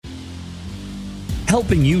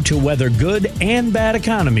helping you to weather good and bad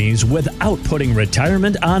economies without putting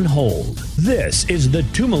retirement on hold. This is the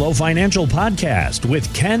Tumalo Financial Podcast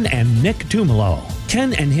with Ken and Nick Tumalo.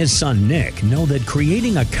 Ken and his son Nick know that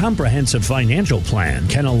creating a comprehensive financial plan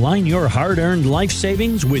can align your hard-earned life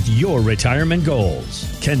savings with your retirement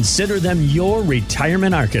goals. Consider them your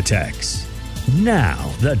retirement architects. Now,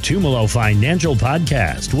 the Tumalo Financial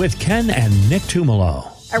Podcast with Ken and Nick Tumalo.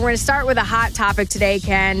 We're going to start with a hot topic today,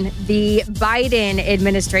 Ken. The Biden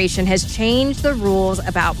administration has changed the rules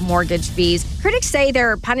about mortgage fees. Critics say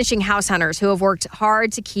they're punishing house hunters who have worked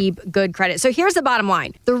hard to keep good credit. So here's the bottom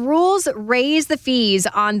line. The rules raise the fees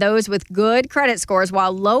on those with good credit scores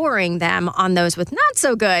while lowering them on those with not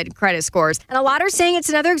so good credit scores. And a lot are saying it's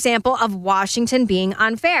another example of Washington being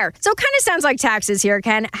unfair. So it kind of sounds like taxes here,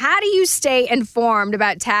 Ken. How do you stay informed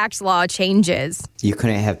about tax law changes? You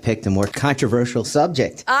couldn't have picked a more controversial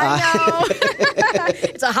subject. I know.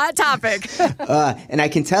 It's a hot topic. And I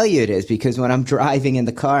can tell you it is, because when I'm driving in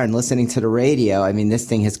the car and listening to the radio, I mean, this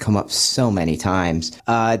thing has come up so many times.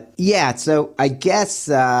 So I guess...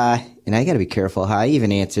 and I got to be careful how I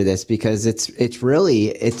even answer this, because it's there's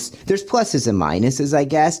pluses and minuses, I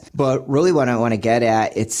guess. But really what I want to get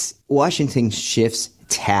at, it's Washington shifts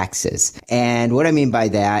taxes. And what I mean by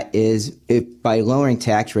that is, if by lowering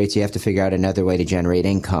tax rates, you have to figure out another way to generate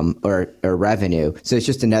income or revenue. So it's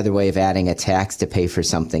just another way of adding a tax to pay for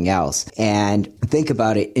something else. And think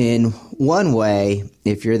about it in one way.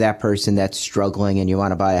 If you're that person that's struggling and you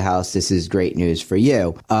want to buy a house, this is great news for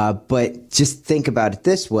you. But just think about it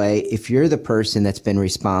this way. If you're the person that's been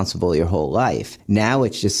responsible your whole life, now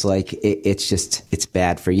it's just like, it's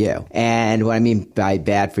bad for you. And what I mean by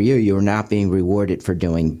bad for you, you're not being rewarded for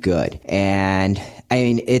doing good. And I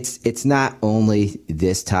mean, it's not only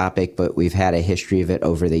this topic, but we've had a history of it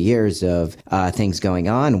over the years of things going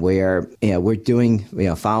on where, we're doing,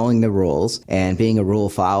 following the rules and being a rule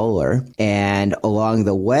follower. And along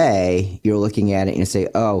the way, you're looking at it and you say,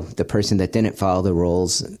 oh, the person that didn't follow the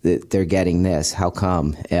rules, they're getting this. How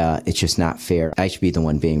come? It's just not fair. I should be the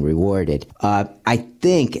one being rewarded. I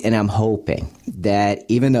think, and I'm hoping, that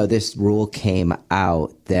even though this rule came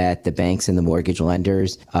out, that the banks and the mortgage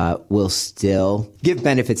lenders will still give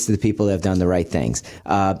benefits to the people that have done the right things.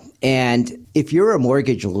 And if you're a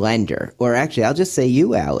mortgage lender, or actually, I'll just say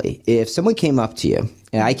you, Allie, if someone came up to you,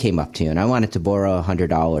 and I came up to you and I wanted to borrow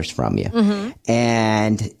 $100 from you,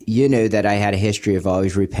 and you knew that I had a history of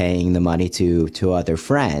always repaying the money to other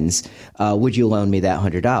friends, would you loan me that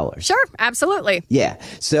 $100? Sure, absolutely. Yeah.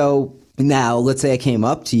 So now, let's say I came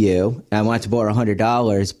up to you and I wanted to borrow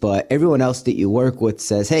 $100, but everyone else that you work with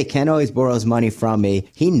says, hey, Ken always borrows money from me.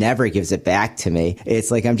 He never gives it back to me.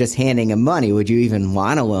 It's like I'm just handing him money. Would you even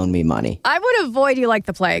want to loan me money? I would avoid you like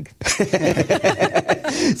the plague.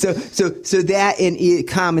 So that in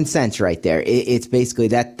common sense right there. It's basically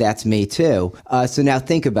that's me too. So now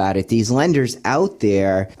think about it. These lenders out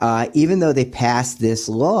there, even though they passed this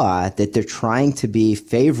law that they're trying to be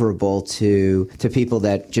favorable to people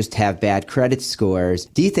that just have bad credit scores,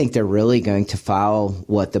 do you think they're really going to follow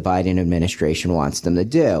what the Biden administration wants them to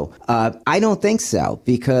do? I don't think so,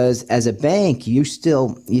 because as a bank, you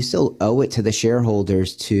still owe it to the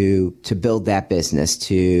shareholders to build that business,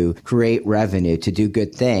 to create revenue, to do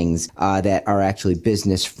good things that are actually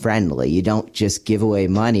business friendly. You don't just give away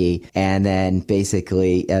money and then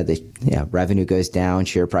basically the revenue goes down,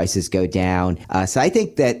 share prices go down. So I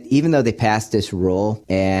think that even though they passed this rule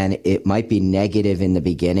and it might be negative in the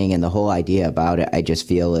beginning, and the whole idea about it, I just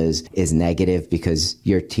feel is negative, because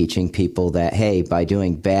you're teaching people that, hey, by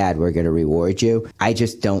doing bad, we're going to reward you. I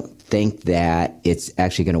just don't think that it's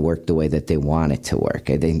actually going to work the way that they want it to work.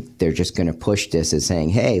 I think they're just going to push this as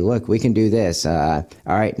saying, hey, look, we can do this. All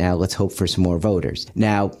right, now let's hope for some more voters.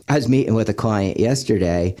 Now, I was meeting with a client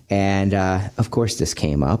yesterday, and of course this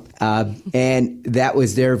came up, and that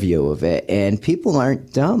was their view of it. And people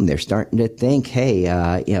aren't dumb. They're starting to think, hey,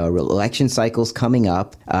 election cycle's coming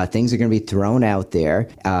up. Things are going to be thrown out there.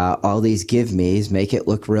 All these give-me's make it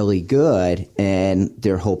look really good, and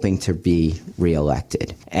they're hoping to be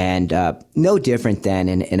reelected. And no different than,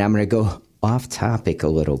 and I'm going to go off topic a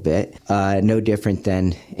little bit, no different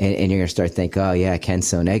than, and you're going to start thinking, oh yeah, Ken's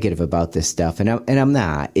so negative about this stuff. And I'm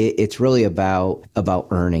not. It's really about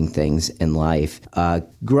earning things in life.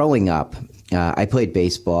 Growing up, I played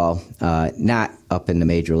baseball, not up in the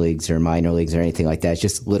major leagues or minor leagues or anything like that. It's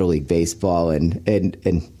just little league baseball.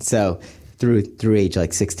 And so through age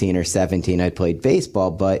like 16 or 17, I played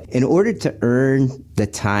baseball. But in order to earn the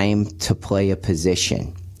time to play a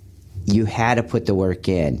position, you had to put the work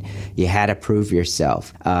in. You had to prove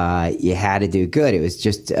yourself. You had to do good. It was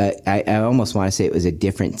just, I almost want to say it was a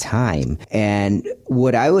different time. And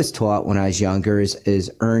what I was taught when I was younger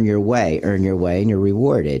is earn your way, and you're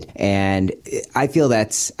rewarded. And I feel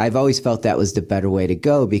I've always felt that was the better way to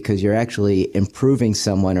go, because you're actually improving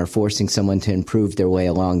someone or forcing someone to improve their way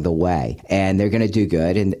along the way. And they're going to do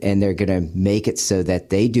good, and they're going to make it so that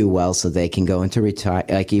they do well, so they can go into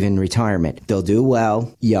retirement. They'll do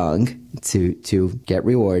well young to get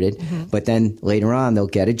rewarded, but then later on they'll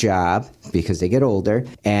get a job because they get older,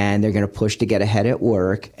 and they're going to push to get ahead at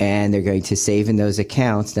work, and they're going to save in those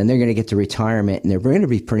accounts. Then they're going to get to retirement, and they're going to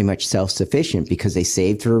be pretty much self-sufficient because they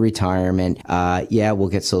saved for retirement. We'll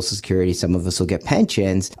get Social Security. Some of us will get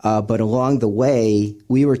pensions. But along the way,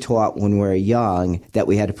 we were taught when we were young that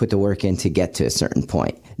we had to put the work in to get to a certain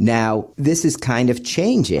point. Now, this is kind of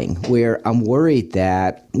changing, where I'm worried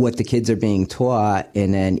that what the kids are being taught,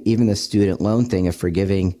 and then even the student loan thing of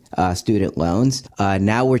forgiving student loans,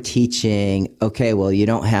 now we're teaching, okay, well, you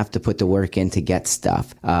don't have to put the work in to get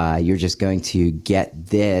stuff. You're just going to get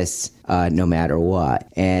this no matter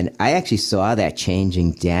what. And I actually saw that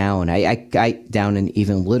changing down. I down in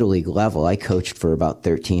even Little League level. I coached for about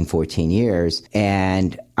 13, 14 years,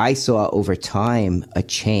 and I saw over time a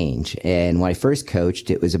change. And when I first coached,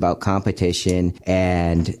 it was about competition,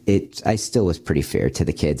 and I still was pretty fair to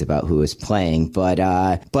the kids about who was playing, but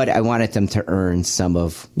I wanted them to earn some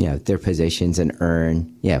of their positions and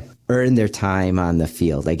earn their time on the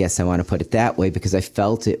field. I guess I want to put it that way, because I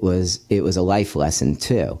felt it was a life lesson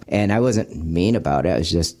too. And I wasn't mean about it. I was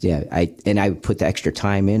just, I put the extra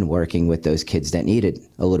time in working with those kids that needed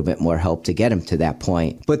a little bit more help to get them to that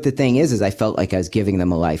point. But the thing is I felt like I was giving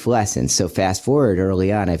them a life lesson. So fast forward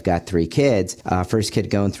early on, I've got 3 kids. First kid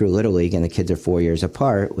going through Little League, and the kids are 4 years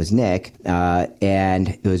apart, was Nick. And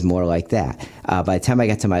it was more like that. By the time I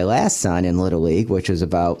got to my last son in Little League, which was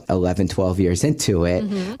about 11, 12 years into it,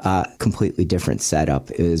 completely different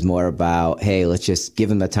setup. It was more about, hey, let's just give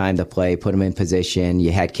them the time to play, put them in position.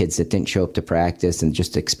 You had kids that didn't show up to practice and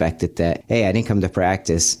just expected that, hey, I didn't come to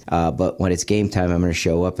practice, but when it's game time, I'm going to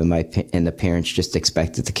show up, and the parents just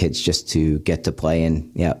expected the kids just to get to play,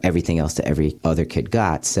 and everything else that every other kid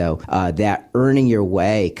got. So that earning your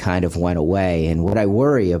way kind of went away. And what I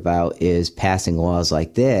worry about is passing laws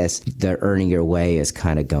like this, the earning your way is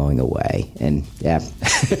kind of going away. And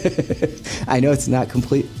I know it's not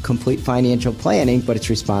complete financial planning, but it's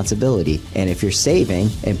responsibility. And if you're saving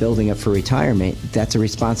and building up for retirement, that's a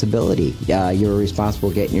responsibility. You're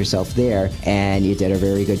responsible getting yourself there, and you did a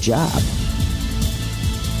very good job.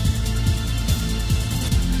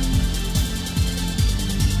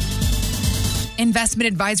 Investment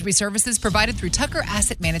advisory services provided through Tucker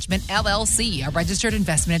Asset Management, LLC, a registered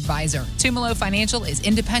investment advisor. Tumalo Financial is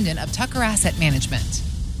independent of Tucker Asset Management.